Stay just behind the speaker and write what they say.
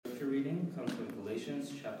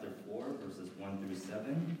Galatians chapter 4, verses 1 through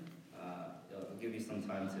 7. I'll give you some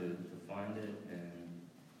time to find it and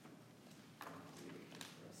read it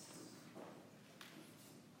for us.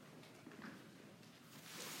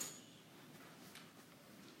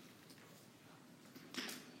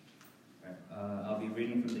 All right, I'll be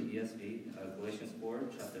reading from the ESV, Galatians 4,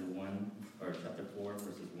 chapter 4,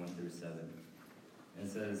 verses 1 through 7. And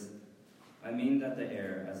it says, I mean that the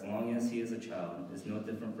heir, as long as he is a child, is no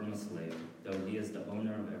different from a slave, though he is the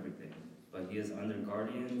owner of everything. But he is under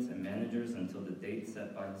guardians and managers until the date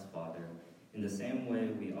set by his father. In the same way,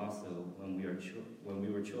 we also, when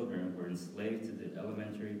we were children, were enslaved to the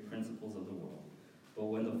elementary principles of the world. But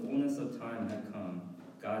when the fullness of time had come,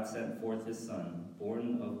 God sent forth his Son,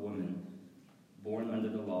 born of woman, born under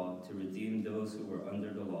the law, to redeem those who were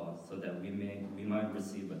under the law, so that we might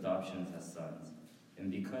receive adoptions as sons. And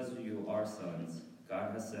because you are sons,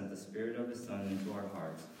 God has sent the Spirit of his Son into our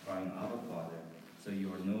hearts, crying, Abba, Father. So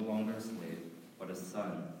you are no longer a slave, but a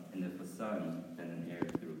son, and if a son, then an heir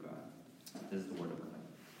through God. This is the word of God.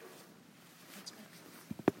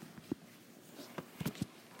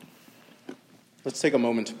 Let's take a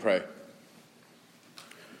moment to pray.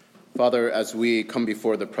 Father, as we come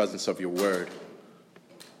before the presence of your word,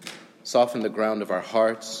 soften the ground of our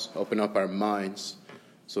hearts, open up our minds,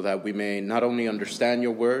 so that we may not only understand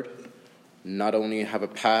your word, not only have a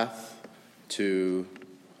path to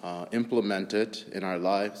implement it in our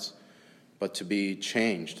lives, but to be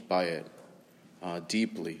changed by it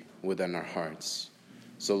deeply within our hearts.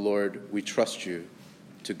 So, Lord, we trust you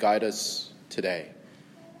to guide us today.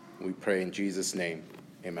 We pray in Jesus' name.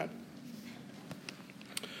 Amen.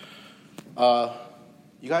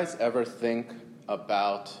 You guys ever think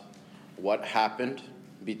about what happened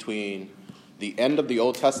between the end of the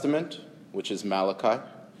Old Testament, which is Malachi,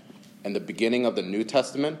 and the beginning of the New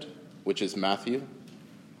Testament, which is Matthew?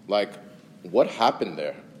 Like, what happened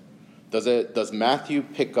there? Does Matthew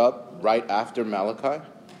pick up right after Malachi?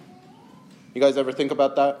 You guys ever think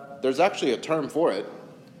about that? There's actually a term for it.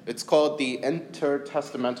 It's called the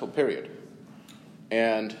intertestamental period.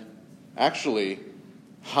 And actually,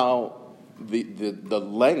 how the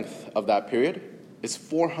length of that period is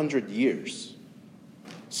 400 years.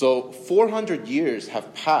 So 400 years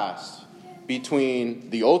have passed between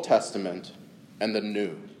the Old Testament and the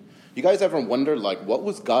New. You guys ever wonder, what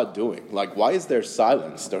was God doing? Why is there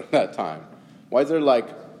silence during that time? Why is there,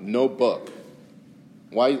 no book?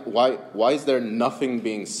 Why is there nothing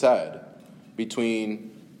being said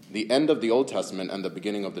between the end of the Old Testament and the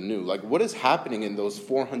beginning of the New? What is happening in those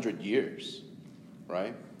 400 years,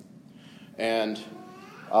 right? And,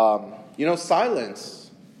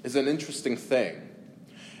 silence is an interesting thing.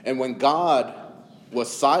 And when God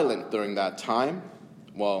was silent during that time,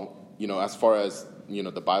 as far as,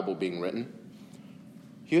 the Bible being written,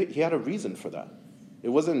 he had a reason for that. It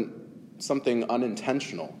wasn't something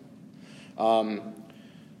unintentional. NPR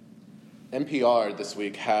this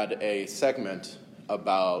week had a segment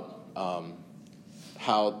about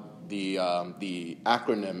how the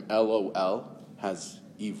acronym LOL has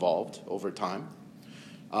evolved over time.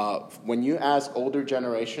 When you ask older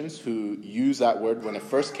generations who use that word when it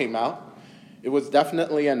first came out, it was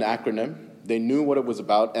definitely an acronym. They knew what it was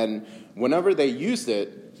about, and whenever they used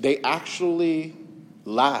it, they actually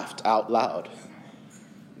laughed out loud.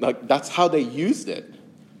 That's how they used it,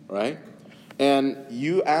 right? And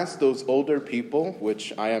you ask those older people,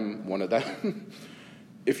 which I am one of them,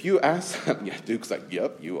 if you ask them, yeah, Duke's like,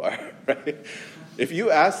 yep, you are, right? If you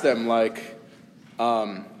ask them, how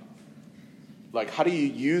do you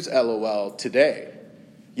use LOL today?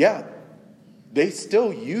 Yeah, they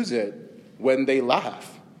still use it when they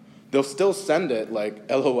laugh. They'll still send it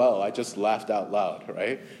LOL, I just laughed out loud,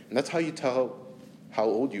 right? And that's how you tell how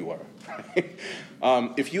old you are, right?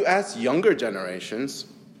 If you ask younger generations,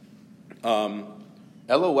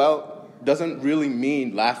 LOL doesn't really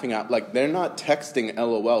mean laughing out. They're not texting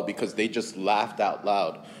LOL because they just laughed out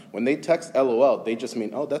loud. When they text LOL, they just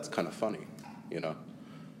mean, oh, that's kind of funny,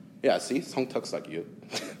 Yeah, see, Songtuk's like you.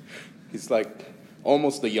 He's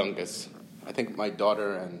almost the youngest. I think my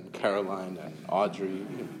daughter and Caroline and Audrey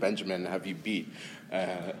and Benjamin have you beat.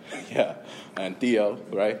 And Theo,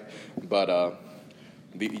 right? But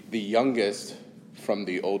the youngest from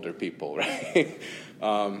the older people, right?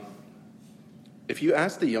 If you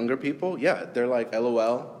ask the younger people, yeah, they're like,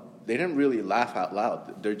 LOL. They didn't really laugh out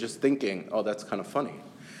loud. They're just thinking, oh, that's kind of funny.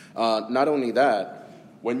 Not only that,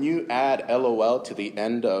 when you add LOL to the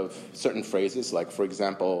end of certain phrases, for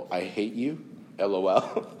example, I hate you,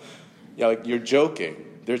 LOL, you're joking.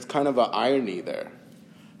 There's kind of an irony there.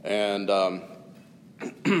 And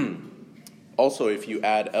also, if you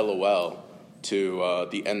add LOL to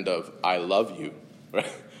the end of I love you,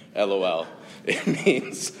 right? LOL.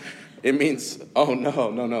 It means, oh,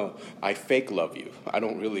 no, I fake love you. I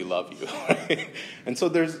don't really love you. Right? And so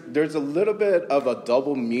there's a little bit of a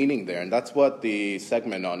double meaning there, and that's what the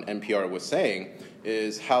segment on NPR was saying,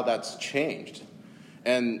 is how that's changed.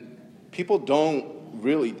 And people don't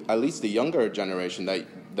really, at least the younger generation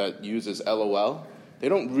that uses LOL, they're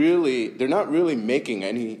not really making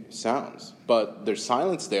any sounds, but there's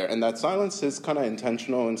silence there, and that silence is kind of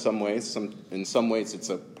intentional in some ways. In some ways, it's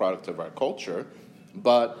a product of our culture,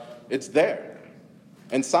 but it's there.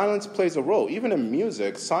 And silence plays a role. Even in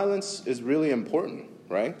music, silence is really important,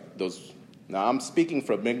 right? Now, I'm speaking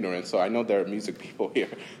from ignorance, so I know there are music people here,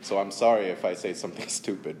 so I'm sorry if I say something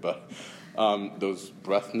stupid, but those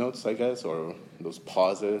breath notes, I guess, or those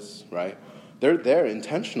pauses, right? They're there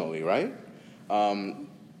intentionally, right?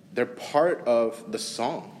 They're part of the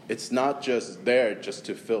song. It's not just there just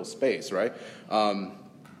to fill space, right? The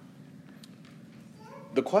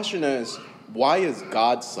question is, why is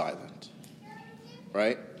God silent?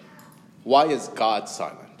 Right? Why is God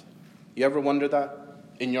silent? You ever wonder that?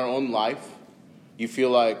 In your own life, you feel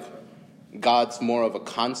like God's more of a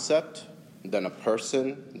concept than a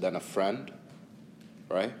person, than a friend,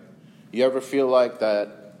 right? You ever feel like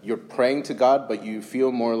that you're praying to God, but you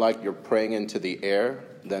feel more like you're praying into the air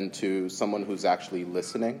than to someone who's actually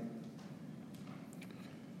listening?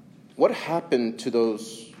 What happened to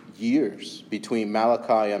those years between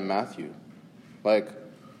Malachi and Matthew? Like,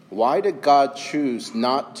 why did God choose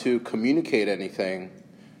not to communicate anything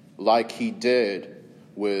like he did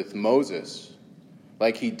with Moses,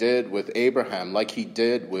 like he did with Abraham, like he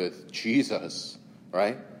did with Jesus,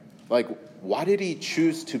 right? Like, why did he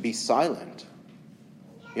choose to be silent?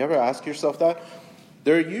 You ever ask yourself that?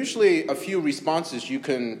 There are usually a few responses you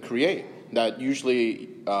can create that usually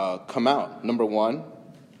come out. Number one,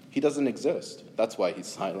 he doesn't exist. That's why he's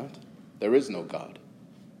silent. There is no God,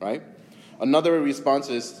 right? Another response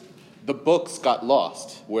is the books got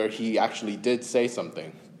lost where he actually did say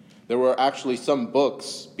something. There were actually some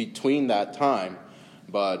books between that time,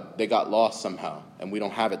 but they got lost somehow, and we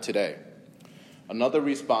don't have it today. Another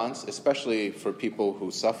response, especially for people who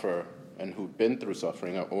suffer and who've been through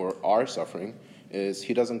suffering or are suffering, is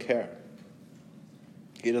he doesn't care.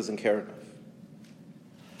 He doesn't care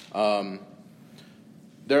enough.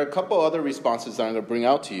 There are a couple other responses that I'm going to bring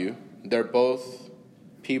out to you. They're both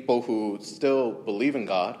people who still believe in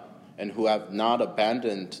God and who have not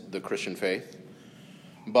abandoned the Christian faith.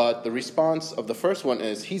 But the response of the first one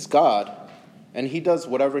is, he's God, and he does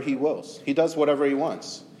whatever he wills. He does whatever he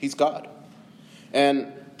wants. He's God.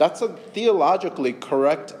 And that's a theologically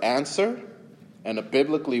correct answer and a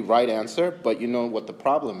biblically right answer, but you know what the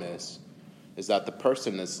problem is that the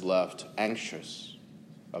person is left anxious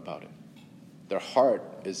about it. Their heart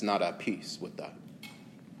is not at peace with that.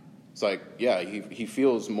 It's like, yeah, he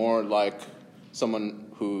feels more like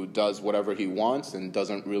someone who does whatever he wants and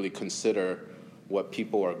doesn't really consider what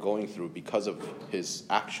people are going through because of his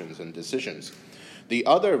actions and decisions. The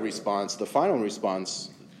other response, the final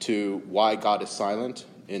response to why God is silent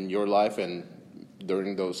in your life and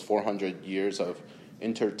during those 400 years of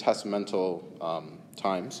intertestamental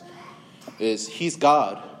times, is he's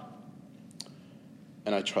God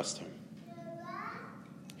and I trust him.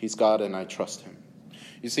 He's God and I trust him.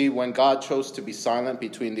 You see, when God chose to be silent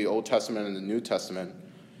between the Old Testament and the New Testament,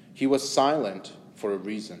 he was silent for a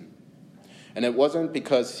reason. And it wasn't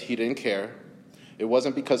because he didn't care. It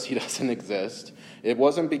wasn't because he doesn't exist. It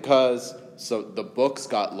wasn't because the books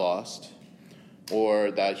got lost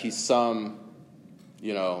or that he's some,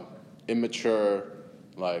 immature,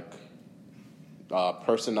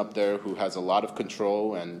 person up there who has a lot of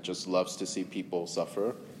control and just loves to see people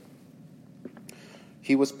suffer.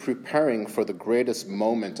 He was preparing for the greatest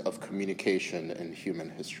moment of communication in human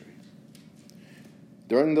history.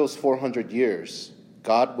 During those 400 years,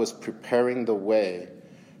 God was preparing the way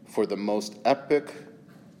for the most epic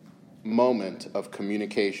moment of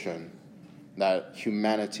communication that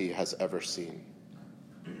humanity has ever seen.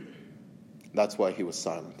 That's why he was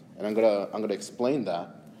silent. And I'm gonna explain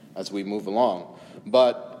that as we move along.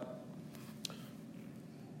 But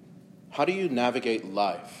how do you navigate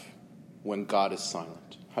life when God is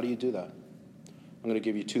silent? How do you do that? I'm going to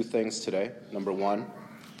give you two things today. Number one,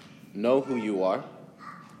 know who you are.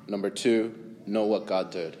 Number two, know what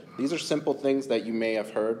God did. These are simple things that you may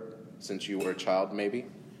have heard since you were a child, maybe.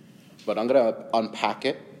 But I'm going to unpack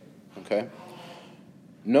it, okay?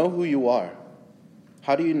 Know who you are.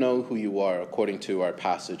 How do you know who you are according to our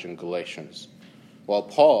passage in Galatians? Well,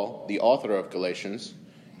 Paul, the author of Galatians,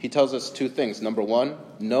 he tells us two things. Number one,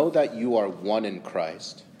 know that you are one in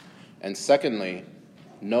Christ. And secondly,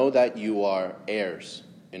 know that you are heirs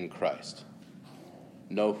in Christ.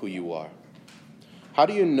 know who you are? How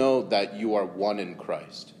do you know that you are one in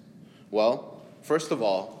Christ? Well, first of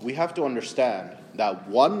all, we have to understand that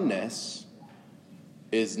oneness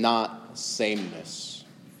is not sameness.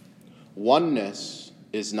 Oneness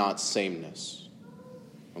is not sameness.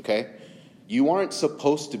 Okay? You aren't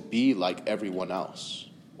supposed to be like everyone else,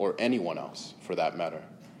 or anyone else for that matter.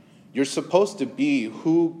 You're supposed to be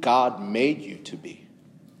who God made you to be.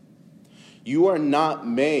 You are not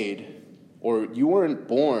made, or you weren't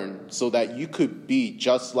born so that you could be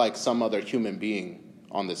just like some other human being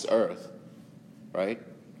on this earth, right?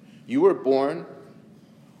 You were born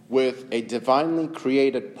with a divinely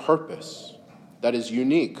created purpose that is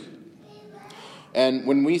unique. And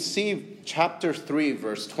when we see chapter 3,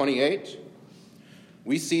 verse 28,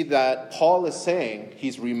 we see that Paul is saying,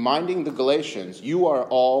 he's reminding the Galatians, you are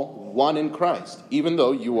all one in Christ, even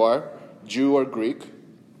though you are Jew or Greek,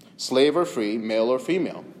 slave or free, male or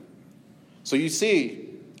female. So you see,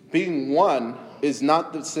 being one is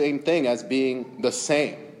not the same thing as being the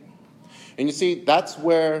same. And you see, that's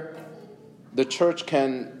where the church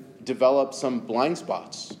can develop some blind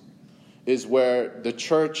spots, is where the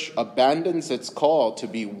church abandons its call to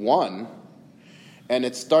be one, and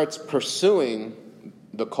it starts pursuing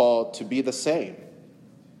the call to be the same.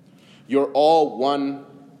 You're all one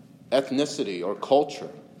ethnicity or culture.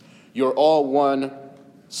 You're all one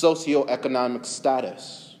socioeconomic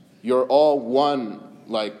status. You're all one,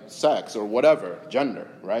 like, sex or whatever, gender,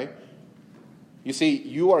 right? You see,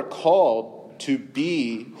 you are called to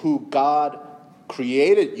be who God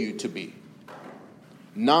created you to be,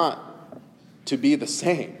 not to be the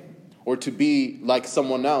same or to be like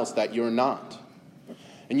someone else that you're not.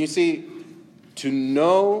 And you see, to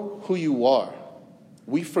know who you are,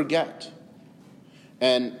 we forget.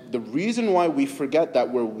 And the reason why we forget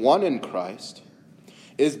that we're one in Christ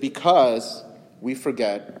is because we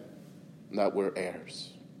forget that we're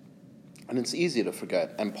heirs. And it's easy to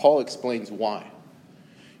forget. And Paul explains why.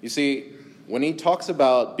 You see, when he talks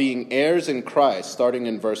about being heirs in Christ, starting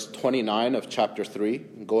in verse 29 of chapter 3,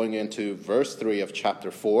 going into verse 3 of chapter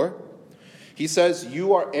 4, he says,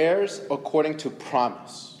 you are heirs according to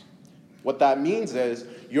promise. What that means is,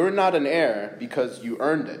 you're not an heir because you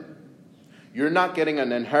earned it. You're not getting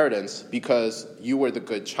an inheritance because you were the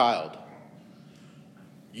good child.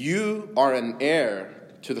 You are an heir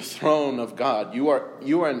to the throne of God. You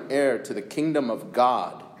are an heir to the kingdom of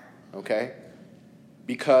God, okay?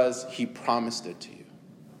 Because he promised it to you.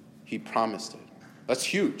 He promised it. That's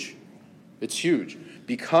huge. It's huge.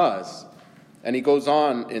 Because, and he goes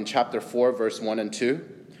on in chapter 4, verse 1 and 2,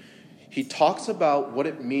 he talks about what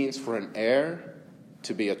it means for an heir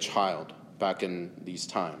to be a child back in these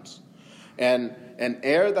times. And an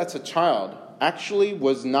heir that's a child actually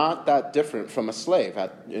was not that different from a slave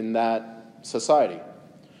in that society.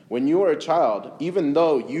 When you were a child, even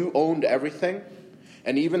though you owned everything,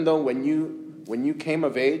 and even though when you came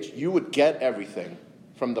of age, you would get everything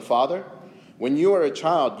from the father, when you were a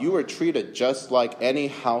child, you were treated just like any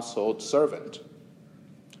household servant.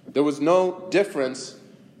 There was no difference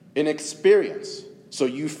in experience. So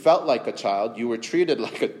you felt like a child, you were treated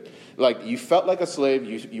like you felt like a slave,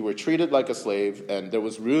 you were treated like a slave, and there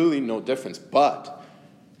was really no difference. But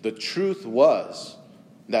the truth was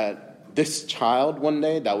that this child one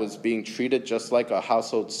day that was being treated just like a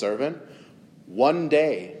household servant, one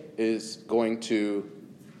day is going to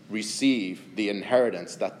receive the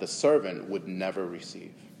inheritance that the servant would never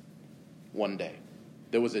receive. One day.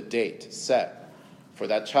 There was a date set for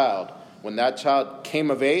that child. When that child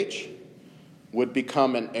came of age, would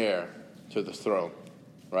become an heir to the throne,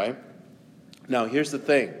 right? Now, here's the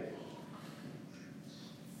thing.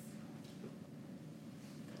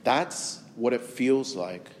 That's what it feels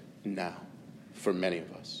like now for many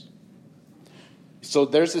of us. So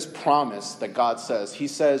there's this promise that God says. He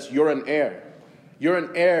says, you're an heir. You're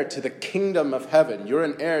an heir to the kingdom of heaven. You're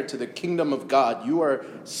an heir to the kingdom of God. You are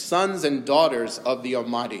sons and daughters of the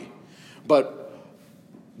Almighty. But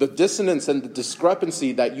the dissonance and the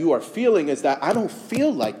discrepancy that you are feeling is that I don't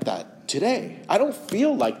feel like that today. I don't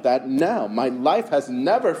feel like that now. My life has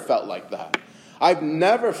never felt like that. I've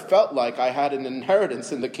never felt like I had an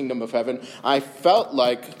inheritance in the kingdom of heaven. I felt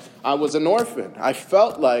like I was an orphan. I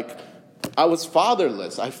felt like I was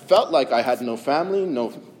fatherless. I felt like I had no family,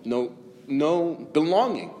 no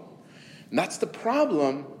belonging. And that's the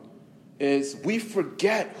problem, is we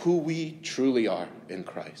forget who we truly are in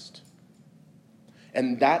Christ.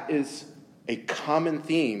 And that is a common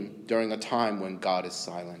theme during a time when God is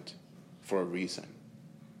silent for a reason.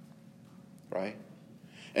 Right?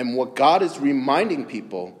 And what God is reminding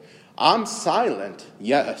people, I'm silent,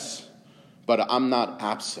 yes, but I'm not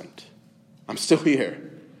absent. I'm still here.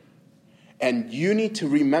 And you need to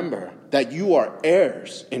remember that you are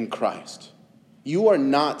heirs in Christ. You are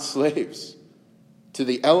not slaves to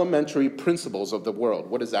the elementary principles of the world.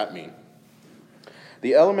 What does that mean?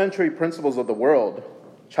 The elementary principles of the world,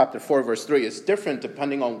 chapter 4, verse 3, is different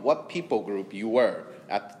depending on what people group you were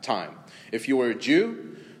at the time. If you were a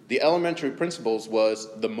Jew, the elementary principles was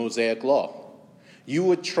the Mosaic law. You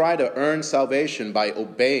would try to earn salvation by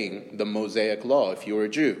obeying the Mosaic law if you were a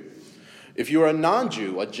Jew. If you were a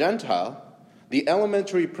non-Jew, a Gentile, the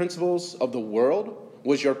elementary principles of the world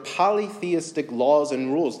was your polytheistic laws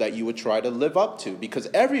and rules that you would try to live up to, because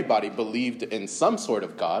everybody believed in some sort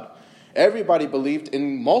of God. Everybody believed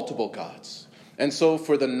in multiple gods. And so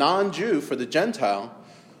for the non-Jew, for the Gentile,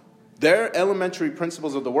 their elementary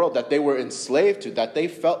principles of the world that they were enslaved to, that they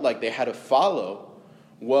felt like they had to follow,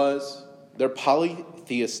 was their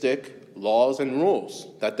polytheistic laws and rules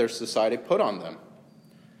that their society put on them.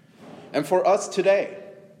 And for us today,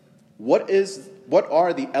 what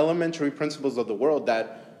are the elementary principles of the world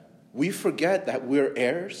that we forget that we're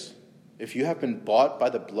heirs? If you have been bought by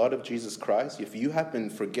the blood of Jesus Christ, if you have been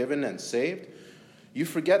forgiven and saved, you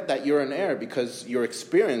forget that you're an heir because your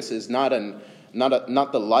experience is not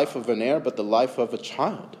the life of an heir, but the life of a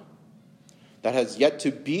child that has yet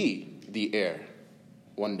to be the heir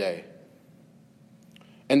one day.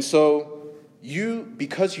 And so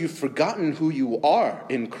because you've forgotten who you are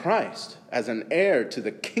in Christ as an heir to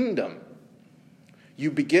the kingdom,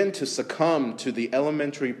 you begin to succumb to the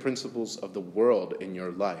elementary principles of the world in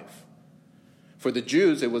your life. For the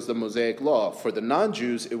Jews, it was the Mosaic law. For the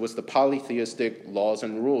non-Jews, it was the polytheistic laws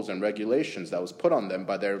and rules and regulations that was put on them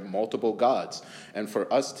by their multiple gods. And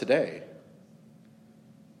for us today,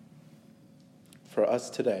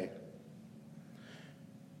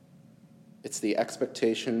 it's the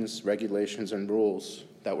expectations, regulations, and rules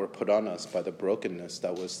that were put on us by the brokenness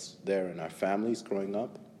that was there in our families growing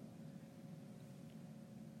up.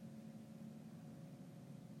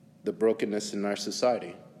 The brokenness in our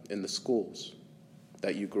society, in the schools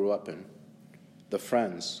that you grew up in, the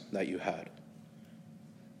friends that you had,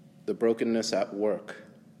 the brokenness at work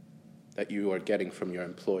that you are getting from your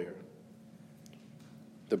employer,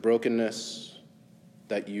 the brokenness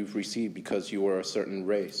that you've received because you were a certain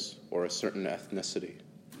race or a certain ethnicity,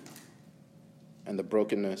 and the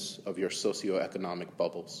brokenness of your socioeconomic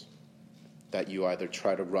bubbles that you either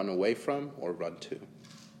try to run away from or run to.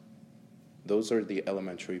 Those are the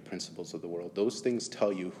elementary principles of the world. Those things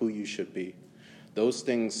tell you who you should be. Those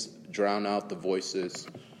things drown out the voices,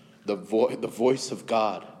 the voice of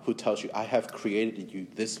God who tells you, I have created you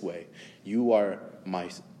this way. You are my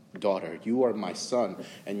daughter. You are my son.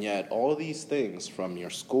 And yet all these things from your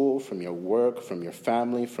school, from your work, from your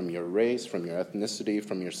family, from your race, from your ethnicity,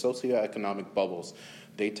 from your socioeconomic bubbles,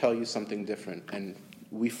 they tell you something different. And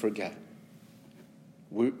we forget.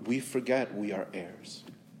 We forget we are heirs.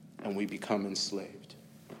 And we become enslaved.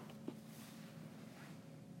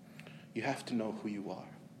 You have to know who you are.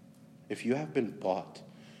 If you have been bought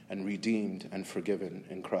and redeemed and forgiven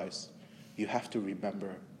in Christ, you have to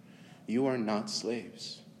remember you are not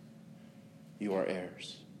slaves. You are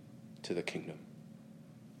heirs to the kingdom.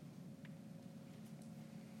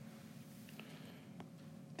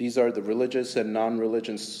 These are the religious and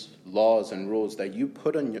non-religious laws and rules that you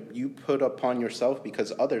put upon yourself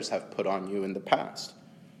because others have put on you in the past,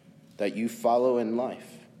 that you follow in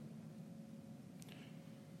life.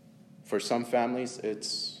 For some families,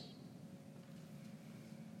 it's,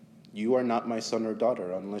 you are not my son or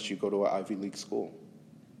daughter unless you go to an Ivy League school.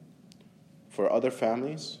 For other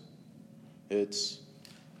families, it's,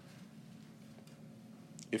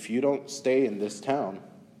 if you don't stay in this town,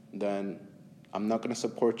 then I'm not going to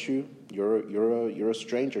support you. You're a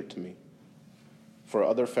stranger to me. For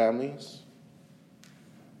other families,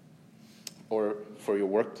 or for your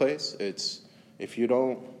workplace, it's, if you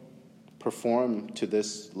don't perform to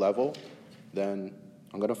this level, then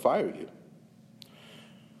I'm going to fire you.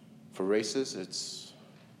 For races, it's,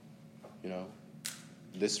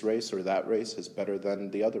 this race or that race is better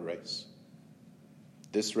than the other race.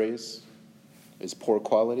 This race is poor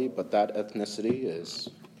quality, but that ethnicity is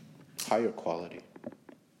higher quality.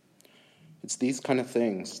 It's these kind of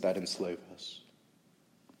things that enslave us.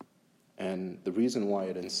 And the reason why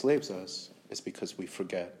it enslaves us is because we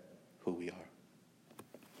forget who we are.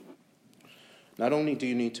 Not only do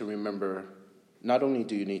you need to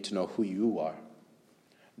know who you are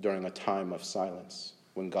during a time of silence,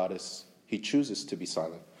 when He chooses to be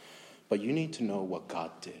silent, but you need to know what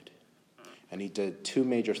God did. And He did two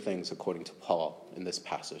major things according to Paul in this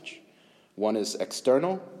passage. One is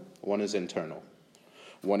external, one is internal.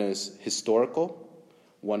 One is historical,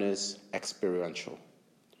 one is experiential.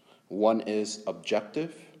 One is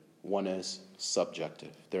objective, one is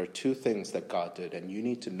subjective. There are two things that God did, and you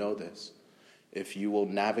need to know this if you will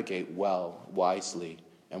navigate well, wisely,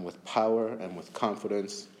 and with power and with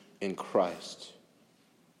confidence in Christ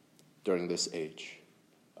during this age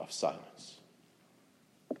of silence.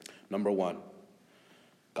 Number one,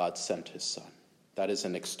 God sent his Son. That is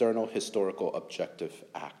an external, historical, objective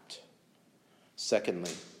act.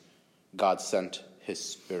 Secondly, God sent his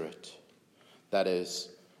Spirit. That is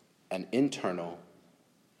an internal,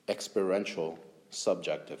 experiential,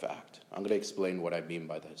 subjective act. I'm going to explain what I mean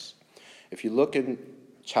by this. If you look in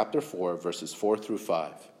chapter 4, verses 4 through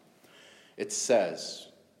 5, it says,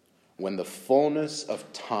 when the fullness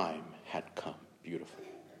of time had come, beautiful,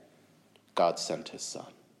 God sent his Son.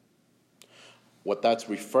 What that's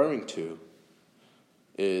referring to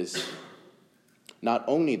is not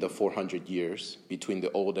only the 400 years between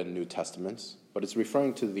the Old and New Testaments, but it's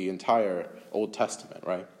referring to the entire Old Testament,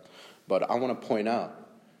 right? But I want to point out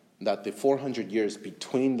that the 400 years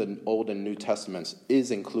between the Old and New Testaments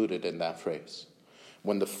is included in that phrase.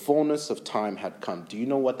 When the fullness of time had come. Do you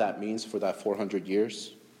know what that means for that 400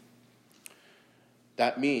 years?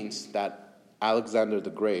 That means that Alexander the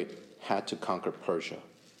Great had to conquer Persia.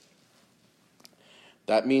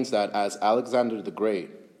 That means that as Alexander the Great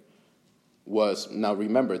was, now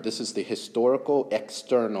remember, this is the historical,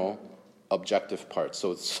 external, objective part.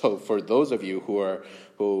 So for those of you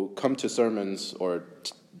who come to sermons or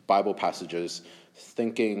Bible passages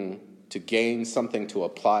thinking to gain something to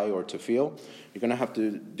apply or to feel, you're going to have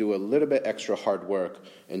to do a little bit extra hard work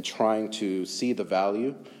in trying to see the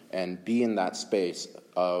value and be in that space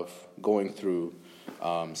of going through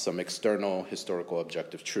some external, historical,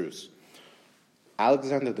 objective truths.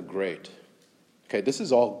 Alexander the Great, okay, this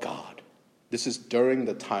is all God. This is during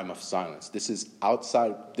the time of silence. This is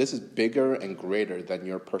outside, this is bigger and greater than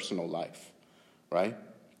your personal life, right?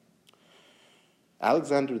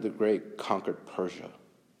 Alexander the Great conquered Persia,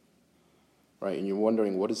 right? And you're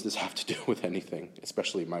wondering, what does this have to do with anything,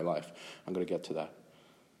 especially my life? I'm going to get to that.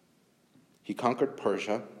 He conquered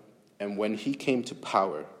Persia, and when he came to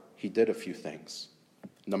power, he did a few things.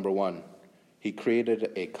 Number one, he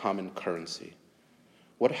created a common currency.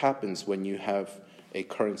 What happens when you have a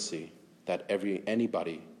currency that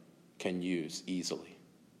anybody can use easily?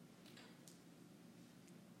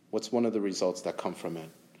 What's one of the results that come from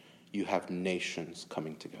it? You have nations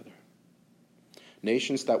coming together.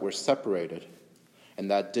 Nations that were separated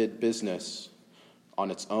and that did business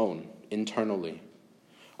on its own, internally,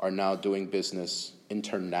 are now doing business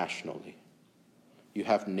internationally. You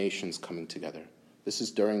have nations coming together. This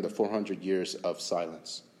is during the 400 years of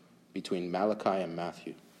silence between Malachi and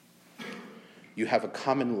Matthew. You have a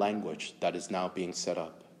common language that is now being set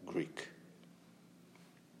up, Greek.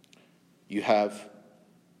 You have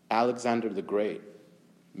Alexander the Great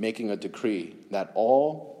making a decree that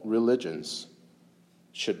all religions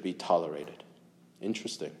should be tolerated.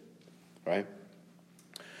 Interesting, right?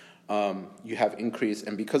 You have increased,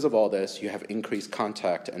 and because of all this, you have increased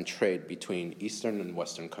contact and trade between Eastern and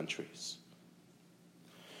Western countries.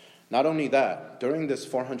 Not only that, during this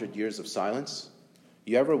 400 years of silence,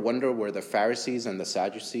 you ever wonder where the Pharisees and the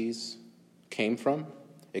Sadducees came from?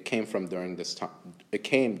 It came during this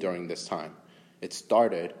time. It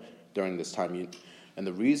started during this time. And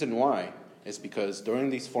the reason why is because during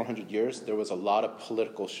these 400 years, there was a lot of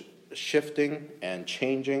political shifting and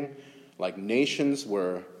changing. Like nations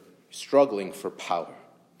were struggling for power.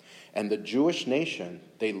 And the Jewish nation,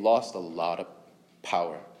 they lost a lot of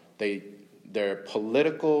power. Their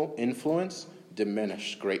political influence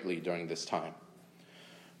diminished greatly during this time.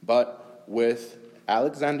 But with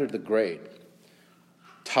Alexander the Great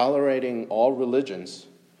tolerating all religions,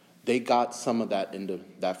 they got some of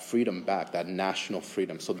that freedom back, that national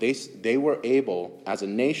freedom. So they were able, as a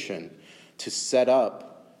nation, to set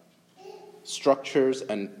up structures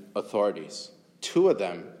and authorities, two of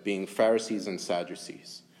them being Pharisees and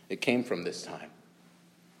Sadducees. It came from this time.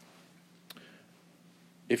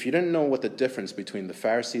 If you didn't know what the difference between the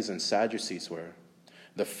Pharisees and Sadducees were,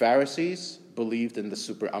 the Pharisees believed in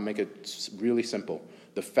I'll make it really simple.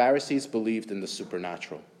 The Pharisees believed in the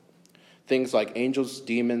supernatural. Things like angels,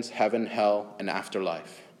 demons, heaven, hell, and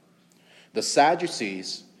afterlife. The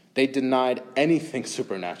Sadducees, they denied anything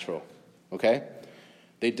supernatural, okay?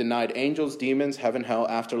 They denied angels, demons, heaven, hell,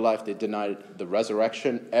 afterlife. They denied the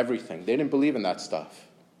resurrection, everything. They didn't believe in that stuff.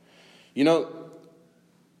 You know,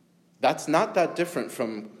 that's not that different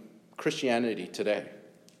from Christianity today.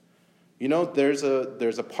 You know, there's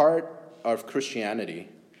a part of Christianity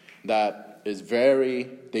that is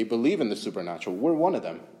they believe in the supernatural. We're one of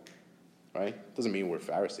them, right? Doesn't mean we're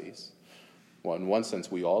Pharisees. Well, in one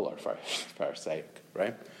sense, we all are Pharisaic,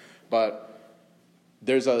 right? But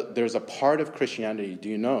there's a part of Christianity, do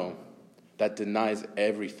you know, that denies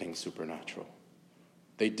everything supernatural.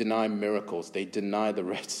 They deny miracles. They deny the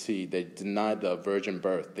Red Sea. They deny the virgin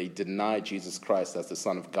birth. They deny Jesus Christ as the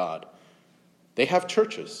Son of God. They have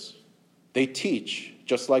churches. They teach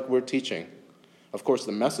just like we're teaching. Of course,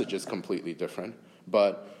 the message is completely different,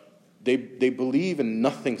 but they believe in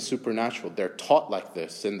nothing supernatural. They're taught like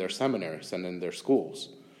this in their seminaries and in their schools,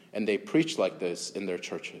 and they preach like this in their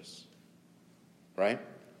churches, right?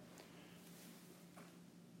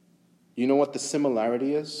 You know what the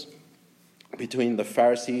similarity is between the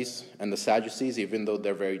Pharisees and the Sadducees, even though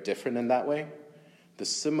they're very different in that way? The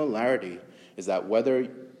similarity is that whether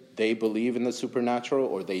they believe in the supernatural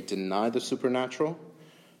or they deny the supernatural,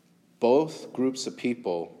 both groups of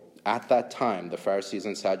people at that time, the Pharisees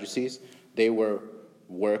and Sadducees, they were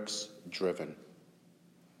works-driven.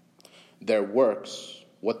 Their works,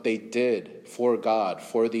 what they did for God,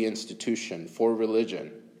 for the institution, for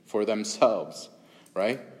religion, for themselves,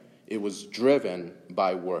 right? It was driven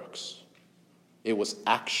by works. It was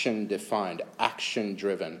action-defined,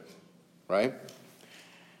 action-driven, right?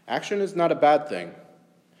 Action is not a bad thing,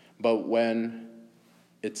 but when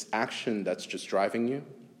it's action that's just driving you,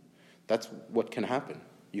 that's what can happen.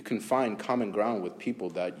 You can find common ground with people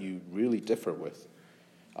that you really differ with.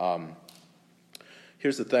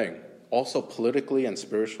 Here's the thing. Also politically and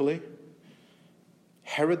spiritually,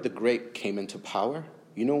 Herod the Great came into power.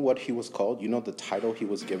 You know what he was called? You know the title he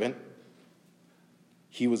was given?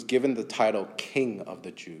 He was given the title King of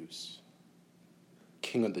the Jews.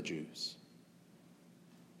 King of the Jews.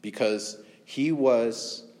 Because he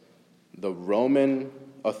was the Roman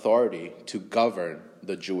authority to govern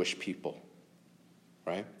the Jewish people.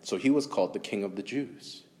 Right? So he was called the King of the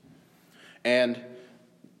Jews. And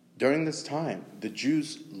during this time, the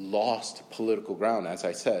Jews lost political ground, as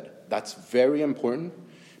I said. That's very important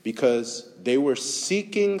because they were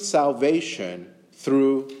seeking salvation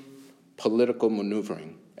through political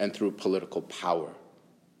maneuvering and through political power.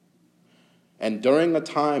 And during a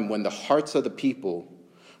time when the hearts of the people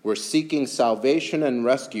were seeking salvation and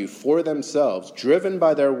rescue for themselves, driven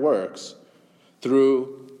by their works,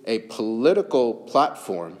 through a political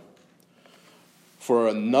platform, for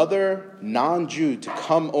another non-Jew to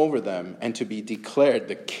come over them and to be declared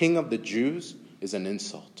the King of the Jews is an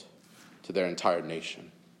insult to their entire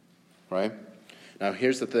nation, right? Now,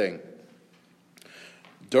 here's the thing.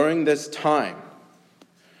 During this time,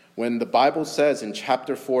 when the Bible says in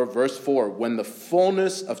chapter 4, verse 4, when the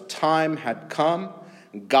fullness of time had come,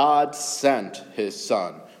 God sent his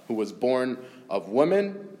Son, who was born of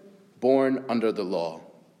woman, born under the law,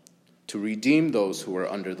 to redeem those who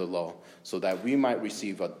were under the law, so that we might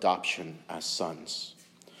receive adoption as sons.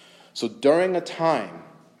 So during a time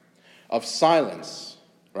of silence,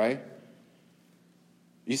 right?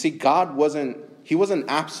 You see, God wasn't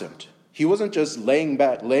absent. He wasn't just laying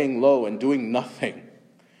back, laying low and doing nothing.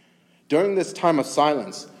 During this time of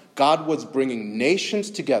silence, God was bringing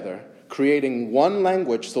nations together, creating one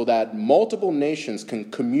language so that multiple nations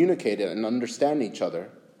can communicate and understand each other.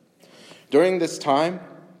 During this time,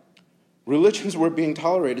 religions were being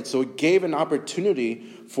tolerated, so it gave an opportunity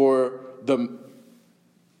for the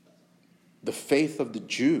faith of the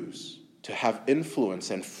Jews to have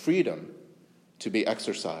influence and freedom to be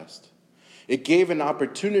exercised. It gave an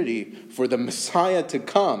opportunity for the Messiah to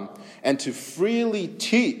come and to freely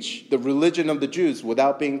teach the religion of the Jews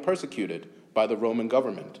without being persecuted by the Roman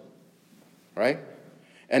government, right?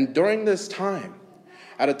 And during this time,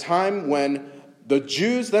 at a time when the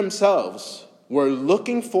Jews themselves were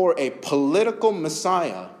looking for a political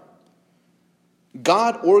Messiah,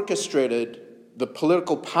 God orchestrated the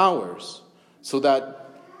political powers so that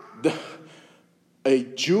a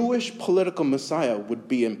Jewish political Messiah would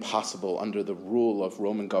be impossible under the rule of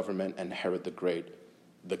Roman government and Herod the Great,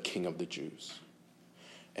 the King of the Jews.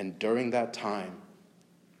 And during that time,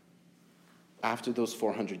 after those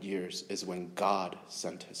 400 years, is when God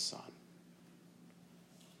sent his Son,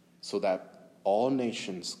 so that all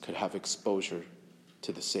nations could have exposure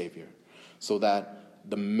to the Savior, so that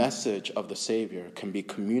the message of the Savior can be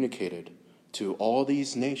communicated to all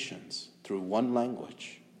these nations through one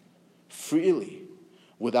language, freely,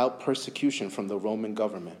 without persecution from the Roman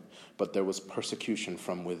government. But there was persecution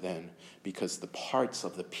from within because the parts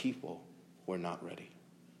of the people were not ready.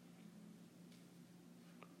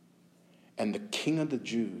 And the King of the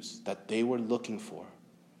Jews that they were looking for,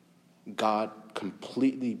 God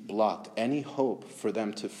completely blocked any hope for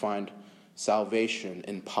them to find salvation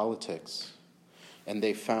in politics. And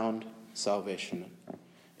they found salvation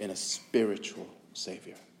in a spiritual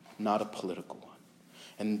Savior, not a political one.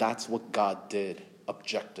 And that's what God did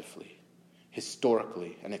objectively,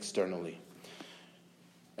 historically, and externally.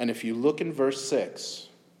 And if you look in verse 6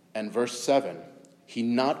 and verse 7, he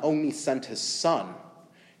not only sent his Son,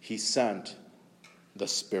 he sent the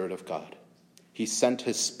Spirit of God. He sent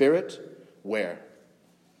his Spirit where?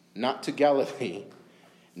 Not to Galilee,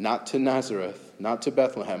 not to Nazareth, not to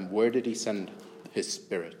Bethlehem. Where did he send his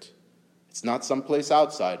Spirit? It's not someplace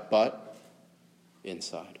outside, but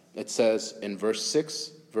inside. It says in verse 6,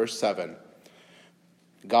 verse 7,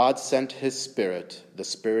 God sent his Spirit, the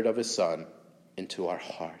Spirit of his Son, into our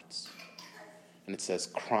hearts. And it says,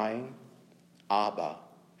 crying, Abba,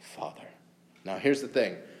 Father. Now here's the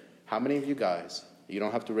thing. How many of you guys, you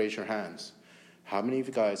don't have to raise your hands, how many of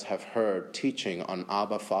you guys have heard teaching on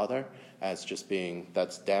Abba, Father as just being,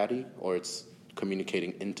 that's daddy, or it's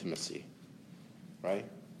communicating intimacy, right?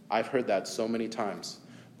 I've heard that so many times.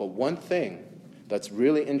 But one thing that's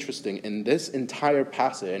really interesting in this entire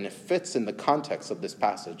passage, and it fits in the context of this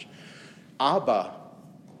passage,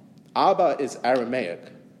 Abba is Aramaic,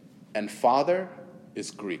 and Father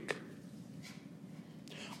is Greek.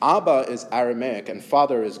 Abba is Aramaic, and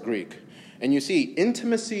Father is Greek. And you see,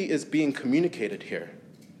 intimacy is being communicated here,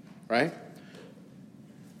 right?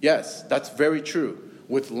 Yes, that's very true.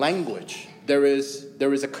 With language, there is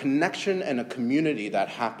a connection and a community that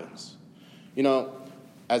happens. You know,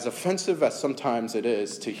 as offensive as sometimes it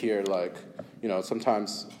is to hear, like, you know,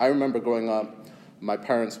 sometimes I remember growing up, my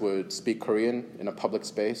parents would speak Korean in a public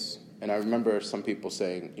space, and I remember some people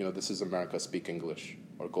saying, you know, this is America, speak English,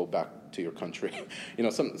 or go back to your country. You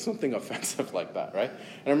know, something offensive like that, right?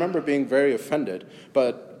 And I remember being very offended,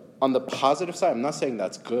 but on the positive side, I'm not saying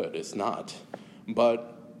that's good, it's not.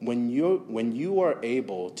 But when you are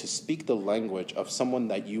able to speak the language of someone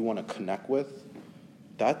that you want to connect with,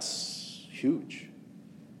 that's huge.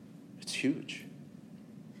 It's huge.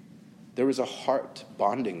 There is a heart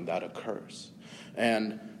bonding that occurs.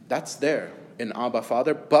 And that's there in Abba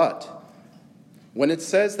Father. But when it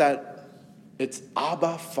says that it's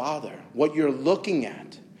Abba Father, what you're looking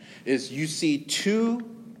at is you see two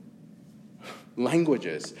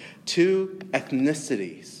languages, two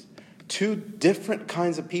ethnicities, two different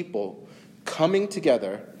kinds of people coming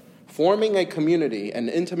together, forming a community, an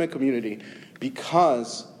intimate community,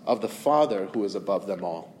 because of the Father who is above them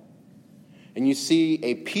all. And you see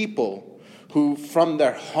a people who from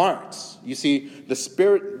their hearts, you see the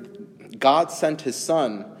Spirit, God sent his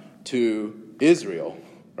Son to Israel,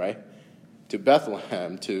 right? To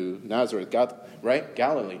Bethlehem, to Nazareth, right?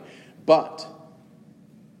 Galilee. But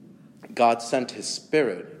God sent his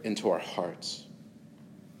Spirit into our hearts.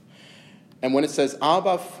 And when it says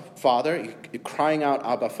Abba Father, you're crying out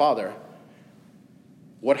Abba Father,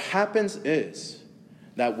 what happens is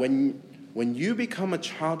that when you become a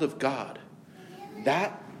child of God,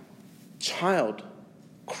 that child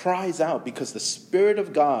cries out because the Spirit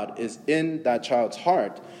of God is in that child's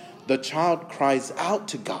heart. The child cries out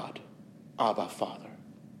to God, Abba Father,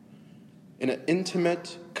 in an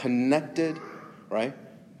intimate, connected, right,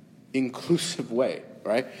 inclusive way,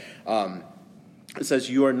 right? It says,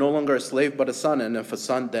 you are no longer a slave but a son, and if a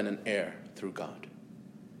son, then an heir through God.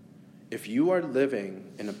 If you are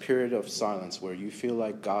living in a period of silence where you feel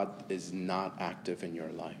like God is not active in your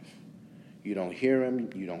life, you don't hear him,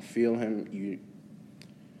 you don't feel him,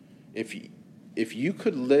 if you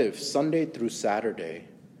could live Sunday through Saturday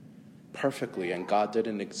perfectly and God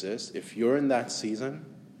didn't exist, if you're in that season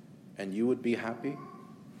and you would be happy,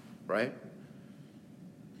 right?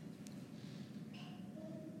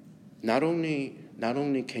 Not only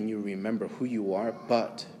can you remember who you are,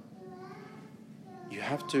 but you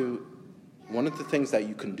have to, one of the things that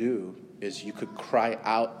you can do is you could cry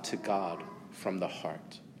out to God from the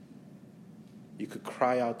heart. You could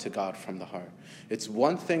cry out to God from the heart. It's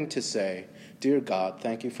one thing to say, dear God,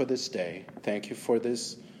 thank you for this day. Thank you for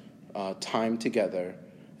this time together.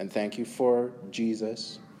 And thank you for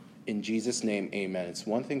Jesus. In Jesus' name, amen. It's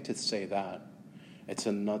one thing to say that. It's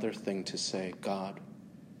another thing to say, God,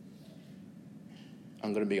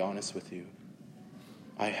 I'm going to be honest with you.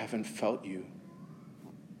 I haven't felt you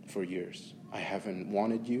for years. I haven't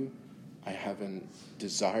wanted you. I haven't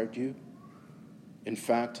desired you. In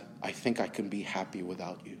fact, I think I can be happy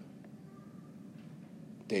without you.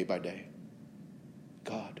 Day by day.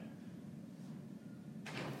 God,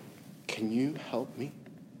 can you help me?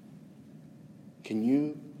 Can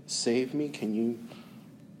you save me? Can you,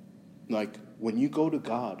 like, when you go to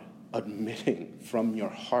God, admitting from your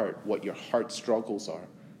heart what your heart struggles are,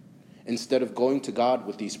 instead of going to God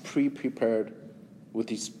with these prepared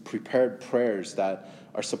prayers that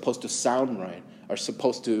are supposed to sound right, are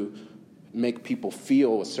supposed to make people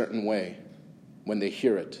feel a certain way when they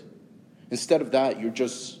hear it. Instead of that,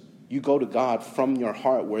 you go to God from your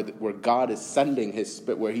heart where God is sending his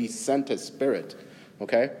Spirit, where he sent his Spirit,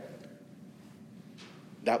 okay?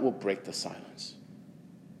 That will break the silence.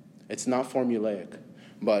 It's not formulaic,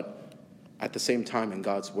 but at the same time in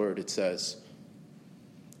God's word it says,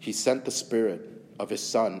 he sent the Spirit of his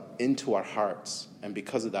Son into our hearts, and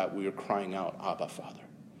because of that we are crying out, Abba, Father.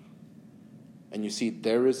 And you see,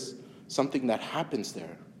 there is something that happens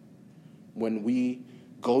there when we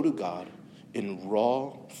go to God in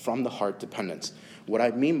raw, from the heart dependence. What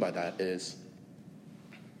I mean by that is,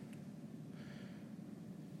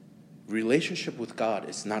 relationship with God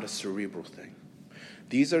is not a cerebral thing.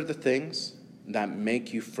 These are the things that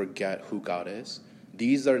make you forget who God is.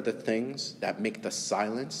 These are the things that make the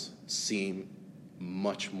silence seem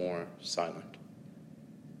much more silent.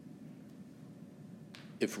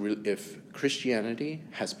 If Christianity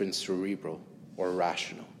has been cerebral or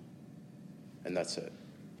rational, and that's it.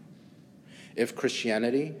 If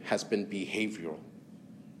Christianity has been behavioral,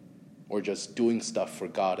 or just doing stuff for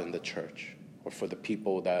God and the church, or for the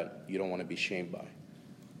people that you don't want to be shamed by,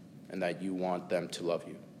 and that you want them to love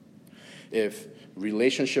you. If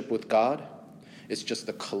relationship with God is just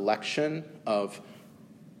a collection of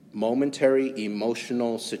momentary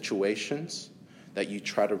emotional situations that you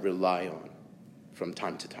try to rely on from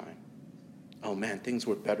time to time. Oh man, things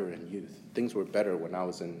were better in youth. Things were better when I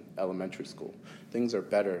was in elementary school. Things are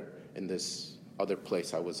better in this other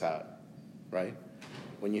place I was at, right?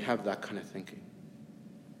 When you have that kind of thinking,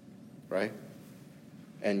 right?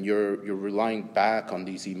 And you're relying back on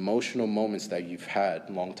these emotional moments that you've had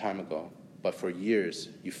a long time ago, but for years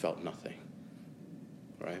you felt nothing,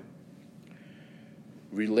 right?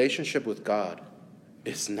 Relationship with God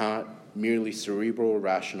is not merely cerebral or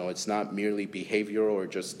rational. It's not merely behavioral or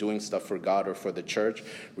just doing stuff for God or for the church.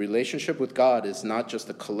 Relationship with God is not just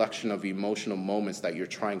a collection of emotional moments that you're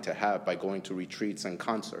trying to have by going to retreats and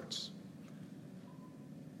concerts,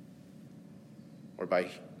 or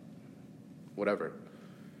by whatever.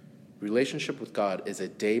 Relationship with God is a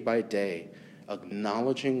day-by-day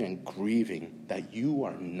acknowledging and grieving that you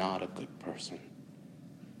are not a good person,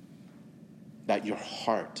 that your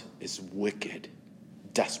heart is wicked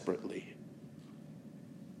desperately.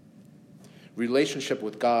 Relationship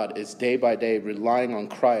with God is day by day relying on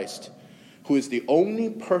Christ, who is the only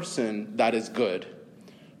person that is good,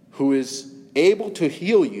 who is able to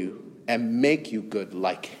heal you and make you good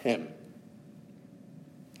like him.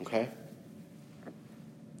 Okay?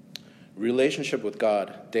 Relationship with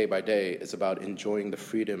God day by day is about enjoying the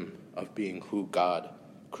freedom of being who God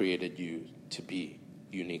created you to be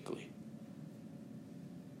uniquely.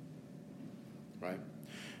 Right?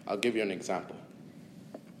 I'll give you an example.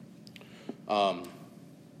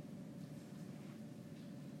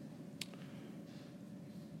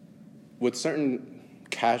 With certain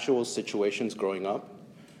casual situations growing up,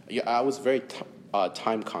 I was very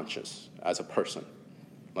time conscious as a person.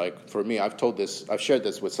 Like for me, I've shared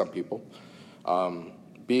this with some people.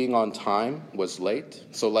 Being on time was late.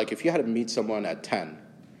 So like if you had to meet someone at 10,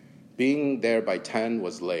 being there by 10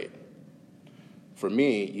 was late. For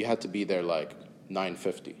me, you had to be there like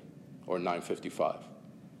 9:50 or 9:55,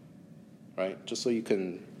 right? Just so you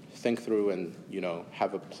can think through and,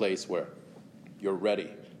 have a place where you're ready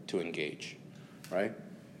to engage, right?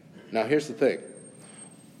 Now, here's the thing.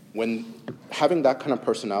 When having that kind of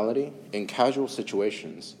personality in casual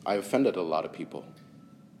situations, I offended a lot of people.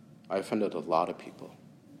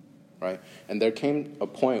 Right? And there came a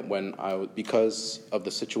point when because of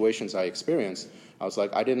the situations I experienced, I was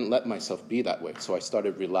like, I didn't let myself be that way. So I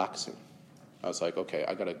started relaxing. I was like, okay,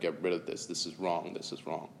 I got to get rid of this. This is wrong.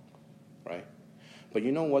 Right? But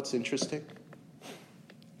you know what's interesting?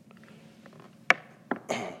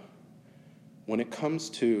 When it comes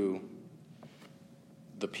to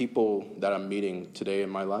the people that I'm meeting today in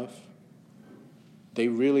my life, they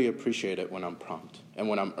really appreciate it when I'm prompt. And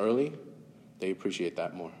when I'm early, they appreciate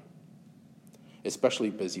that more. Especially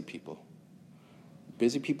busy people.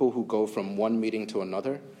 Busy people who go from one meeting to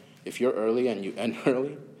another, if you're early and you end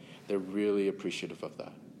early, they're really appreciative of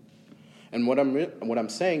that. And what I'm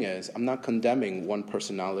saying is, I'm not condemning one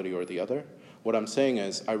personality or the other. What I'm saying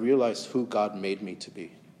is, I realized who God made me to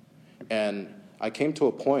be. And I came to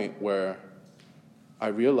a point where I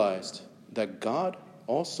realized that God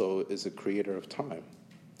also is a creator of time.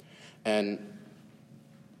 And,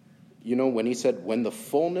 when he said, when the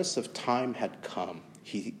fullness of time had come,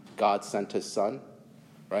 God sent his son,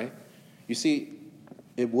 right? You see,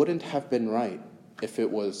 it wouldn't have been right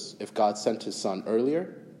if God sent his son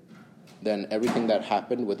earlier than everything that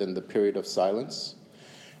happened within the period of silence.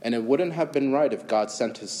 And it wouldn't have been right if God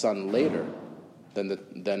sent his son later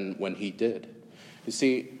than when he did. You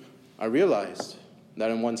see, I realized that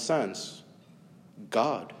in one sense,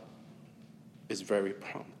 God is very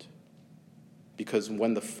prompt because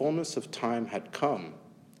when the fullness of time had come,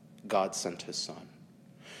 God sent his Son.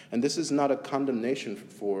 And this is not a condemnation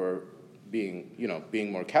for being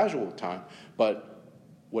more casual with time, but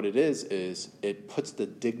what it is it puts the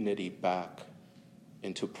dignity back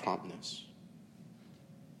into promptness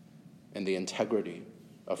and the integrity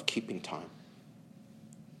of keeping time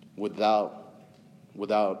without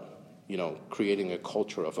creating a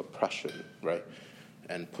culture of oppression, right?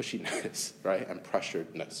 And pushiness, right? And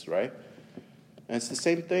pressuredness, right? And it's the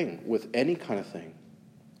same thing with any kind of thing.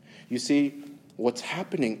 You see, what's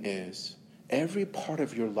happening is every part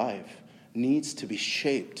of your life needs to be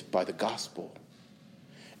shaped by the gospel.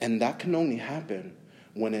 And that can only happen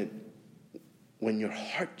when your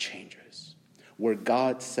heart changes, where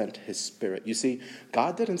God sent his Spirit. You see,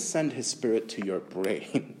 God didn't send his Spirit to your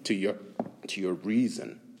brain, to your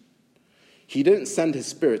reason. He didn't send his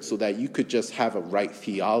Spirit so that you could just have a right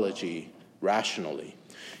theology rationally.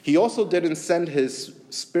 He also didn't send his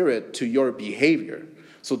Spirit to your behavior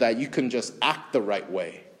so that you can just act the right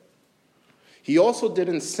way. He also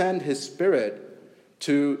didn't send his Spirit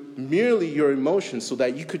to merely your emotions so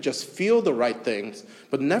that you could just feel the right things,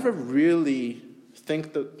 but never really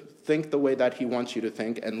think the way that he wants you to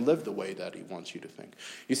think and live the way that he wants you to think.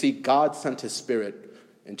 You see, God sent his Spirit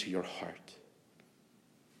into your heart.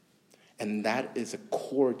 And that is a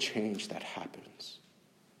core change that happens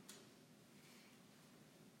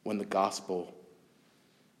when the gospel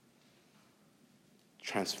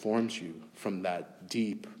transforms you from that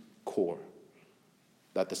deep core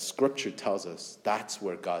that the scripture tells us that's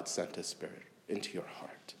where God sent his Spirit, into your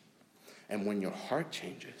heart. And when your heart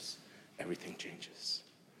changes, everything changes.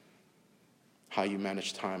 How you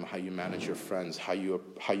manage time, how you manage your friends, how you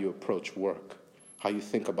approach work, how you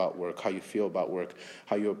think about work, how you feel about work,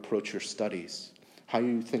 how you approach your studies, how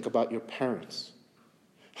you think about your parents,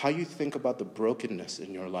 how you think about the brokenness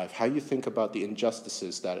in your life, how you think about the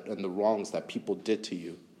injustices and the wrongs that people did to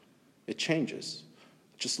you. It changes.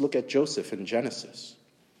 Just look at Joseph in Genesis.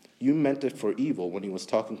 You meant it for evil when he was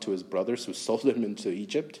talking to his brothers who sold him into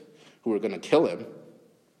Egypt, who were going to kill him.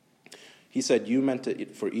 He said, you meant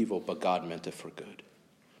it for evil, but God meant it for good.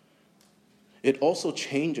 It also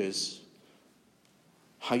changes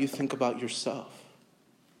how you think about yourself.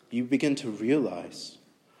 You begin to realize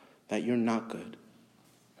that you're not good,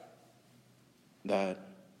 that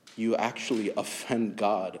you actually offend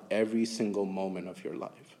God every single moment of your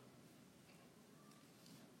life.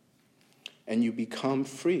 And you become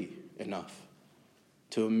free enough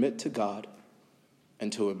to admit to God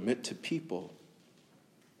and to admit to people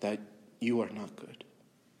that you are not good,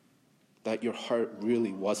 that your heart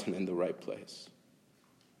really wasn't in the right place.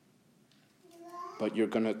 But you're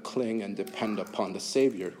going to cling and depend upon the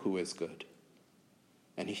Savior who is good.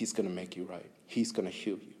 And he's going to make you right. He's going to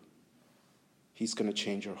heal you. He's going to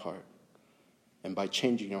change your heart. And by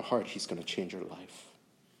changing your heart, he's going to change your life.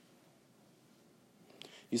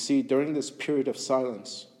 You see, during this period of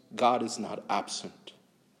silence, God is not absent.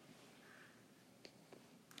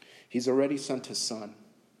 He's already sent his Son.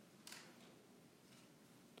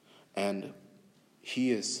 And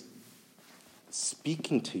he is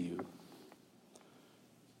speaking to you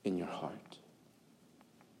in your heart.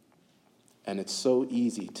 And it's so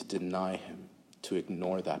easy to deny him, to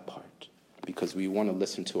ignore that part, because we want to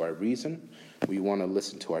listen to our reason, we want to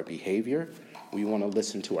listen to our behavior, we want to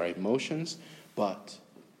listen to our emotions, but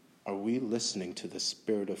are we listening to the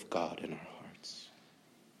Spirit of God in our hearts,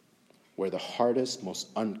 where the hardest, most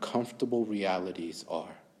uncomfortable realities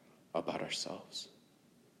are about ourselves?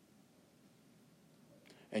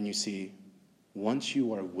 And you see, once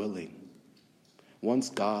you are willing, once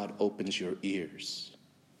God opens your ears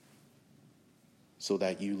so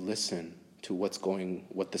that you listen to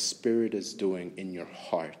what the Spirit is doing in your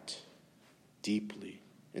heart, deeply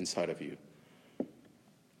inside of you,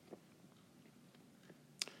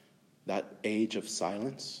 that age of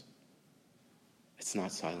silence, it's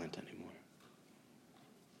not silent anymore.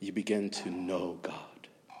 You begin to know God.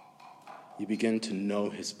 You begin to know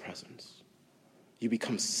his presence. You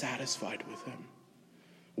become satisfied with him,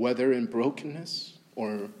 whether in brokenness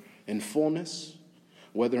or in fullness,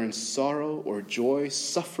 whether in sorrow or joy,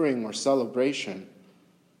 suffering or celebration.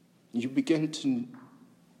 You begin to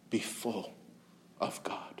be full of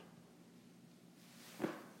God,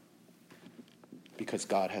 because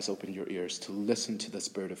God has opened your ears to listen to the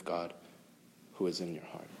Spirit of God who is in your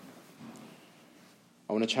heart.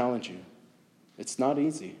 I want to challenge you. It's not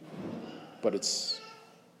easy, but it's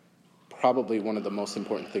probably one of the most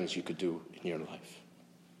important things you could do in your life.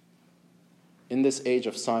 In this age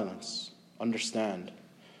of silence, understand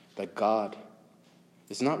that God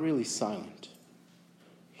is not really silent.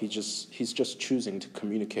 He's just choosing to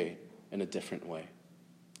communicate in a different way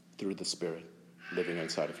through the Spirit living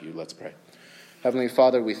inside of you. Let's pray. Heavenly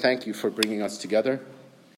Father, we thank you for bringing us together.